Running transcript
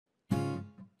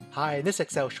Hi, in this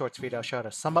Excel Shorts video, I'll show how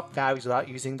to sum up values without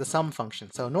using the sum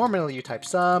function. So normally you type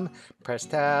sum, press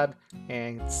tab,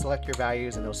 and select your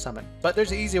values and it'll sum it. But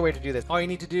there's an easier way to do this. All you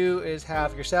need to do is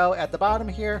have your cell at the bottom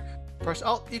here, press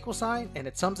Alt equal sign, and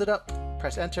it sums it up.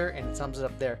 Press enter and it sums it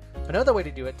up there. Another way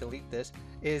to do it, delete this,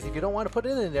 is if you don't want to put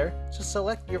it in there, just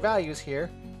select your values here,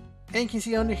 and you can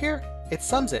see under here, it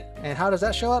sums it. And how does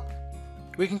that show up?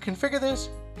 We can configure this.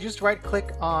 Just right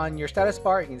click on your status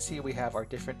bar. You can see we have our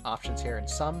different options here, and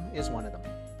sum is one of them.